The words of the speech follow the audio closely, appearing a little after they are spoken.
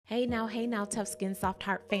Hey now, Tough Skin, Soft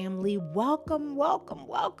Heart family. Welcome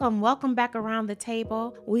back around the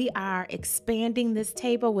table. We are expanding this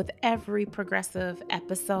table with every progressive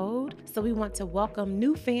episode. So we want to welcome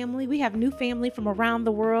new family. We have new family from around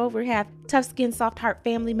the world. We have Tough Skin, Soft Heart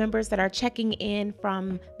family members that are checking in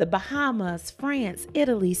from the Bahamas, France,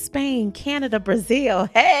 Italy, Spain, Canada, Brazil.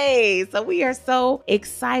 Hey, so we are so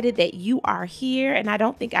excited that you are here. And I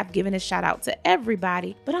don't think I've given a shout out to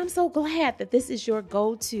everybody, but I'm so glad that this is your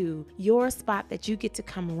go-to, your spot that you get to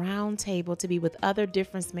come round table to be with other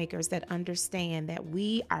difference makers that understand that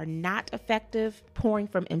we are not effective pouring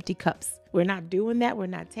from empty cups. We're not doing that. We're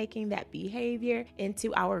not taking that behavior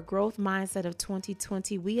into our growth mindset of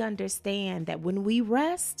 2020. We understand that when we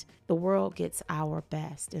rest, the world gets our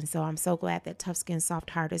best. And so I'm so glad that Tough Skin Soft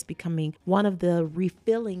Heart is becoming one of the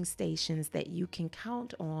refilling stations that you can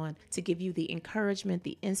count on to give you the encouragement,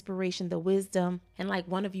 the inspiration, the wisdom. And like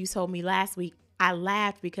one of you told me last week, I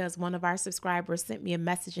laughed because one of our subscribers sent me a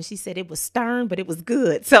message and she said it was stern, but it was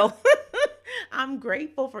good. So I'm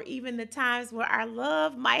grateful for even the times where our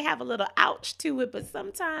love might have a little ouch to it, but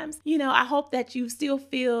sometimes, I hope that you still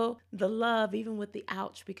feel the love even with the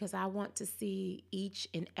ouch, because I want to see each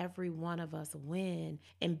and every one of us win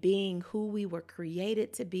and being who we were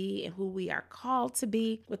created to be and who we are called to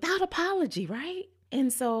be without apology, right?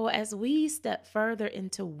 And so as we step further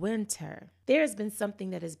into winter, there's been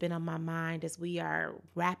something that has been on my mind as we are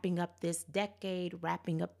wrapping up this decade,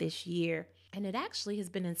 wrapping up this year. And it actually has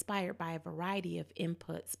been inspired by a variety of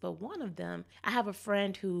inputs. But one of them, I have a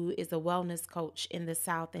friend who is a wellness coach in the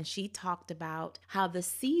South, and she talked about how the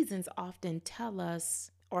seasons often tell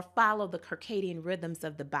us or follow the circadian rhythms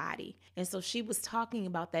of the body. And so she was talking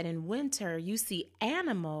about that in winter, you see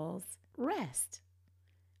animals rest.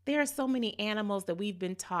 There are so many animals that we've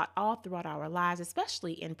been taught all throughout our lives,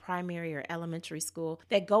 especially in primary or elementary school,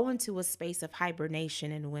 that go into a space of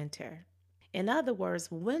hibernation in winter. In other words,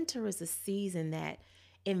 winter is a season that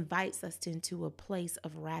invites us into a place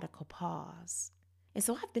of radical pause. And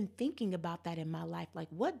so I've been thinking about that in my life. Like,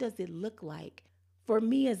 what does it look like for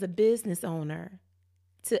me as a business owner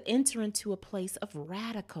to enter into a place of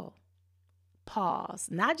radical pause?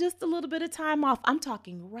 Not just a little bit of time off. I'm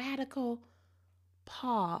talking radical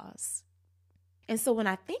pause. And so when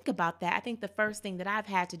I think about that, I think the first thing that I've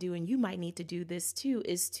had to do, and you might need to do this too,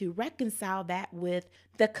 is to reconcile that with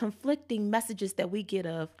the conflicting messages that we get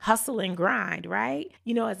of hustle and grind, right?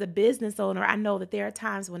 As a business owner, I know that there are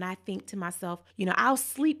times when I think to myself, I'll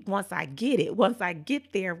sleep once I get it, once I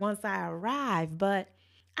get there, once I arrive, but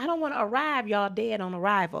I don't want to arrive, y'all, dead on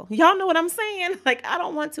arrival. Y'all know what I'm saying? Like, I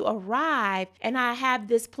don't want to arrive and I have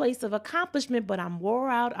this place of accomplishment, but I'm wore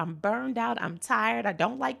out, I'm burned out, I'm tired, I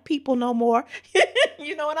don't like people no more.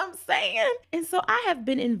 You know what I'm saying? And so I have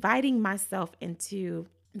been inviting myself into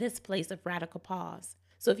this place of radical pause.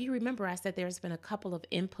 So if you remember, I said there's been a couple of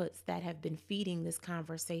inputs that have been feeding this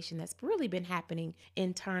conversation that's really been happening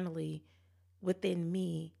internally within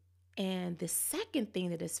me. And the second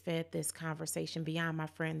thing that has fed this conversation beyond my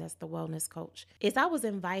friend that's the wellness coach is I was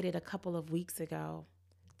invited a couple of weeks ago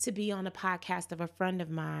to be on a podcast of a friend of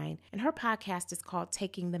mine. And her podcast is called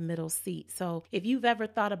Taking the Middle Seat. So if you've ever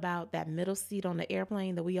thought about that middle seat on the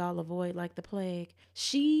airplane that we all avoid like the plague,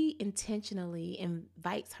 she intentionally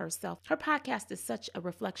invites herself. Her podcast is such a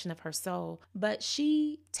reflection of her soul, but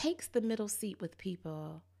she takes the middle seat with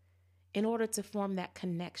people in order to form that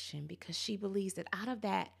connection, because she believes that out of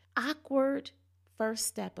that awkward first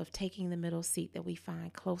step of taking the middle seat that we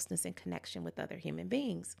find closeness and connection with other human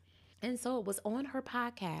beings. And so it was on her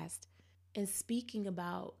podcast and speaking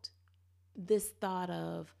about this thought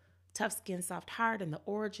of tough skin, soft heart and the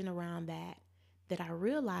origin around that I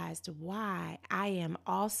realized why I am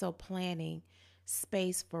also planning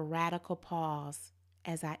space for radical pause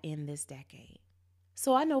as I end this decade.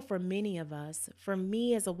 So I know for many of us, for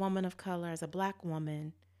me as a woman of color, as a Black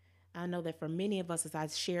woman, I know that for many of us, as I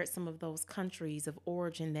shared some of those countries of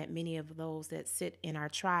origin that many of those that sit in our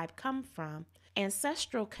tribe come from,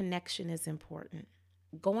 ancestral connection is important.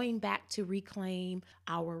 Going back to reclaim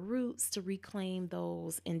our roots, to reclaim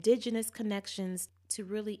those indigenous connections, to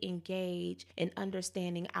really engage in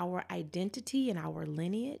understanding our identity and our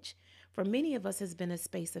lineage, for many of us has been a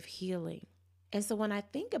space of healing. And so when I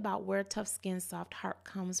think about where Tough Skin, Soft Heart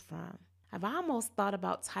comes from, I've almost thought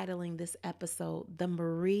about titling this episode, The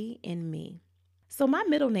Marie in Me. So my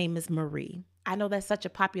middle name is Marie. I know that's such a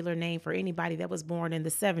popular name for anybody that was born in the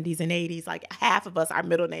 70s and 80s. Like half of us, our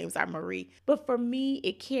middle names are Marie. But for me,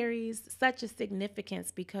 it carries such a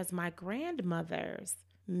significance because my grandmother's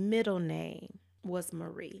middle name was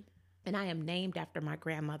Marie. And I am named after my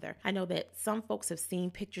grandmother. I know that some folks have seen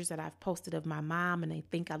pictures that I've posted of my mom and they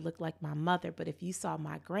think I look like my mother. But if you saw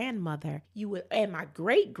my grandmother, you would, and my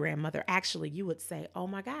great grandmother, actually, you would say, oh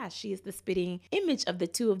my gosh, she is the spitting image of the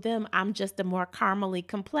two of them. I'm just a more caramely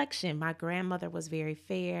complexion. My grandmother was very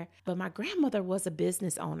fair, but my grandmother was a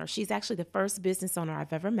business owner. She's actually the first business owner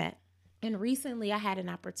I've ever met. And recently I had an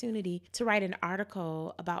opportunity to write an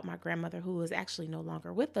article about my grandmother, who is actually no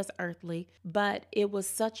longer with us earthly, but it was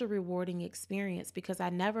such a rewarding experience because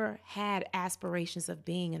I never had aspirations of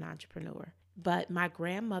being an entrepreneur. But my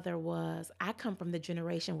grandmother I come from the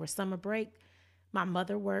generation where summer break, my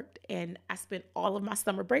mother worked and I spent all of my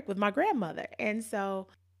summer break with my grandmother. And so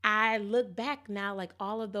I look back now, like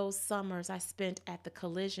all of those summers I spent at the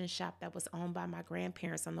collision shop that was owned by my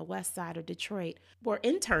grandparents on the west side of Detroit were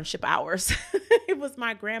internship hours. It was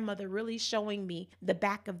my grandmother really showing me the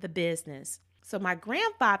back of the business. So my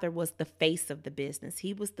grandfather was the face of the business.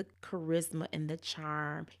 He was the charisma and the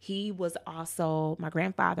charm. My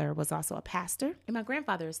grandfather was also a pastor, and my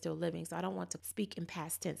grandfather is still living, so I don't want to speak in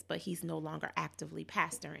past tense, but he's no longer actively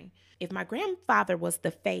pastoring. If my grandfather was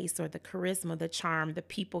the face or the charisma, the charm, the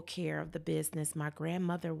people care of the business, my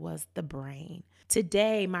grandmother was the brain.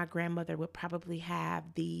 Today, my grandmother would probably have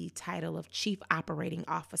the title of Chief Operating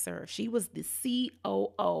Officer. She was the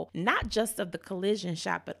COO, not just of the collision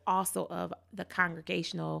shop, but also of the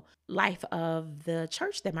congregational life of the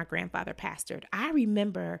church that my grandfather pastored. I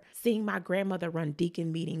remember seeing my grandmother run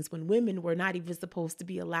deacon meetings when women were not even supposed to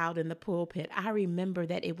be allowed in the pulpit. I remember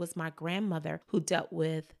that it was my grandmother who dealt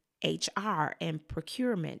with HR and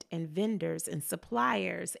procurement and vendors and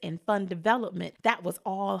suppliers and fund development. That was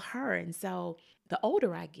all her. And so the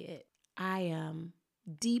older I get, I am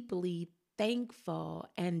deeply thankful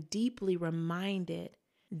and deeply reminded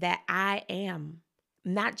that I am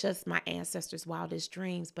not just my ancestors' wildest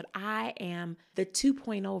dreams, but I am the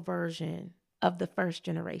 2.0 version of the first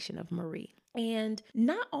generation of Marie. And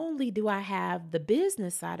not only do I have the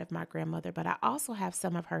business side of my grandmother, but I also have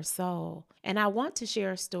some of her soul. And I want to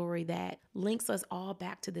share a story that links us all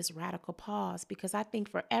back to this radical pause, because I think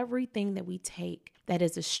for everything that we take that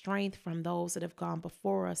is a strength from those that have gone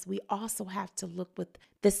before us, we also have to look with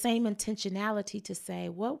the same intentionality to say,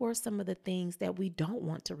 what were some of the things that we don't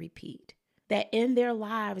want to repeat? That in their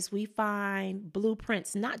lives, we find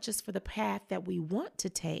blueprints, not just for the path that we want to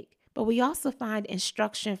take, but we also find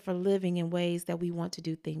instruction for living in ways that we want to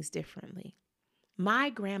do things differently. My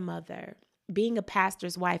grandmother, being a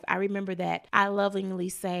pastor's wife, I remember that I lovingly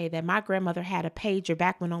say that my grandmother had a pager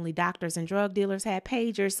back when only doctors and drug dealers had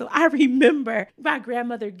pagers. So I remember my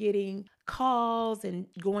grandmother getting calls and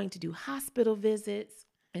going to do hospital visits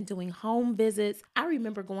and doing home visits. I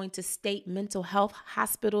remember going to state mental health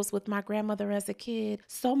hospitals with my grandmother as a kid.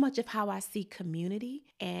 So much of how I see community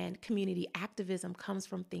and community activism comes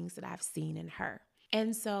from things that I've seen in her.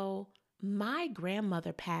 And so my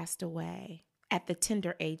grandmother passed away at the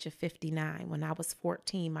tender age of 59. When I was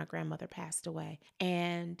 14, my grandmother passed away.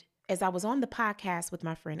 And as I was on the podcast with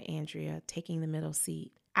my friend Andrea, taking the middle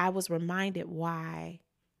seat, I was reminded why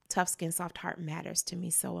Tough Skin, Soft Heart matters to me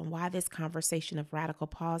so, and why this conversation of radical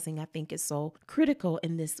pausing I think is so critical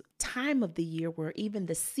in this time of the year where even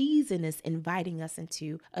the season is inviting us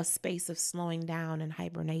into a space of slowing down and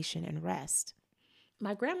hibernation and rest.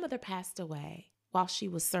 My grandmother passed away while she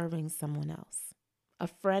was serving someone else. A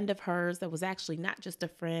friend of hers that was actually not just a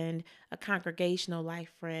friend, a congregational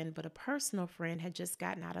life friend, but a personal friend had just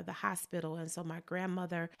gotten out of the hospital. And so my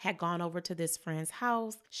grandmother had gone over to this friend's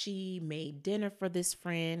house. She made dinner for this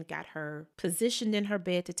friend, got her positioned in her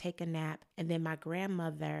bed to take a nap. And then my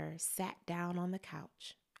grandmother sat down on the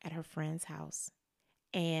couch at her friend's house.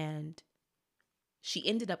 And she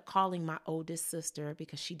ended up calling my oldest sister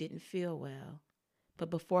because she didn't feel well. But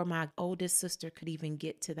before my oldest sister could even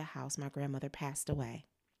get to the house, my grandmother passed away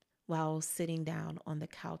while sitting down on the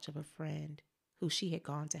couch of a friend who she had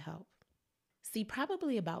gone to help. See,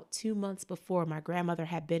 probably about 2 months before, my grandmother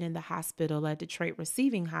had been in the hospital at Detroit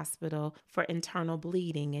Receiving Hospital for internal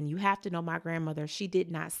bleeding. And you have to know my grandmother, she did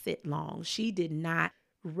not sit long. She did not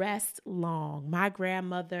rest long. My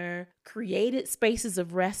grandmother created spaces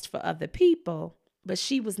of rest for other people, but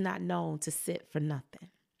she was not known to sit for nothing.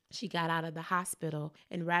 She got out of the hospital,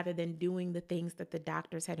 and rather than doing the things that the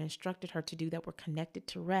doctors had instructed her to do that were connected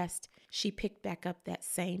to rest, she picked back up that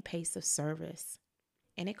same pace of service,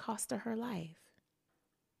 and it cost her life.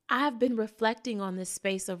 I've been reflecting on this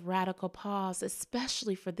space of radical pause,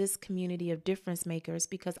 especially for this community of difference makers,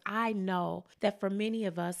 because I know that for many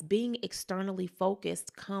of us, being externally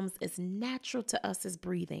focused comes as natural to us as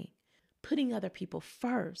breathing, putting other people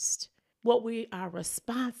first. what we are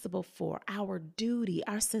responsible for, our duty,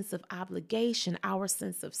 our sense of obligation, our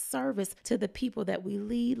sense of service to the people that we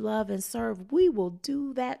lead, love, and serve, we will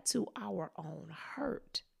do that to our own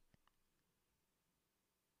hurt.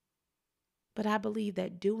 But I believe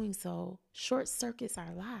that doing so short circuits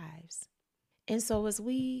our lives. And so as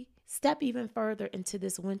we step even further into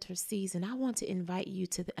this winter season, I want to invite you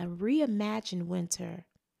to reimagine winter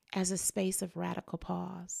as a space of radical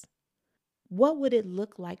pause. What would it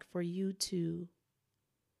look like for you to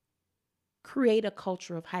create a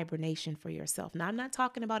culture of hibernation for yourself? Now, I'm not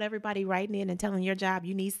talking about everybody writing in and telling your job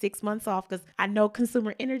you need 6 months off, because I know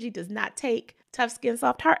Consumer Energy does not take Tough Skin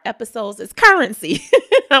Soft Heart episodes as currency.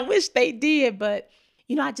 I wish they did, but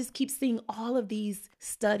I just keep seeing all of these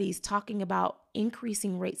studies talking about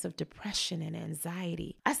increasing rates of depression and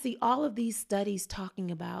anxiety. I see all of these studies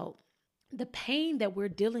talking about the pain that we're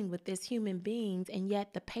dealing with as human beings, and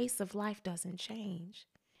yet the pace of life doesn't change.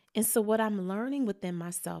 And so what I'm learning within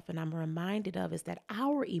myself and I'm reminded of is that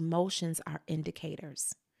our emotions are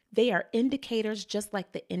indicators. They are indicators just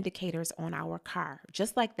like the indicators on our car,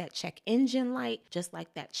 just like that check engine light, just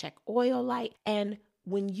like that check oil light. And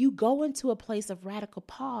when you go into a place of radical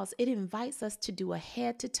pause, it invites us to do a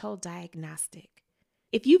head-to-toe diagnostic.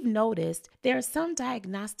 If you've noticed, there are some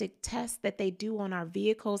diagnostic tests that they do on our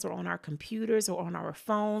vehicles or on our computers or on our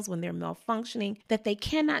phones when they're malfunctioning that they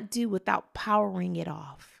cannot do without powering it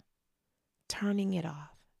off, turning it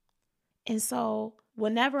off. And so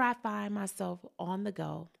whenever I find myself on the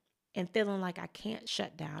go and feeling like I can't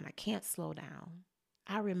shut down, I can't slow down,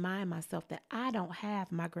 I remind myself that I don't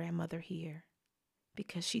have my grandmother here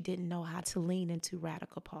because she didn't know how to lean into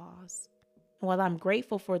radical pause. While I'm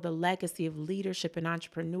grateful for the legacy of leadership and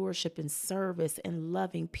entrepreneurship and service and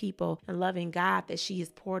loving people and loving God that she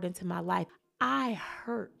has poured into my life, I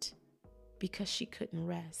hurt because she couldn't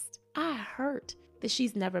rest. I hurt that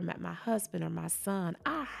she's never met my husband or my son.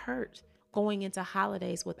 I hurt going into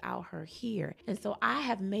holidays without her here. And so I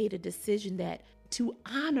have made a decision that to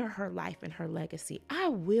honor her life and her legacy, I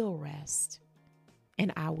will rest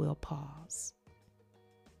and I will pause.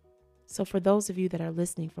 So for those of you that are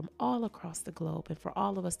listening from all across the globe and for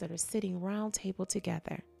all of us that are sitting round table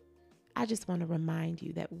together, I just want to remind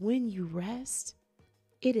you that when you rest,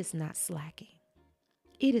 it is not slacking.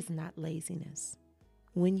 It is not laziness.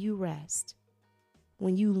 When you rest,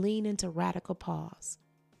 when you lean into radical pause,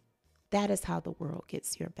 that is how the world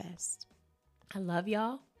gets your best. I love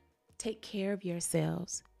y'all. Take care of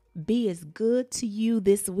yourselves. Be as good to you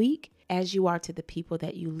this week as you are to the people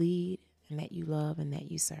that you lead and that you love and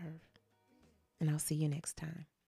that you serve. And I'll see you next time.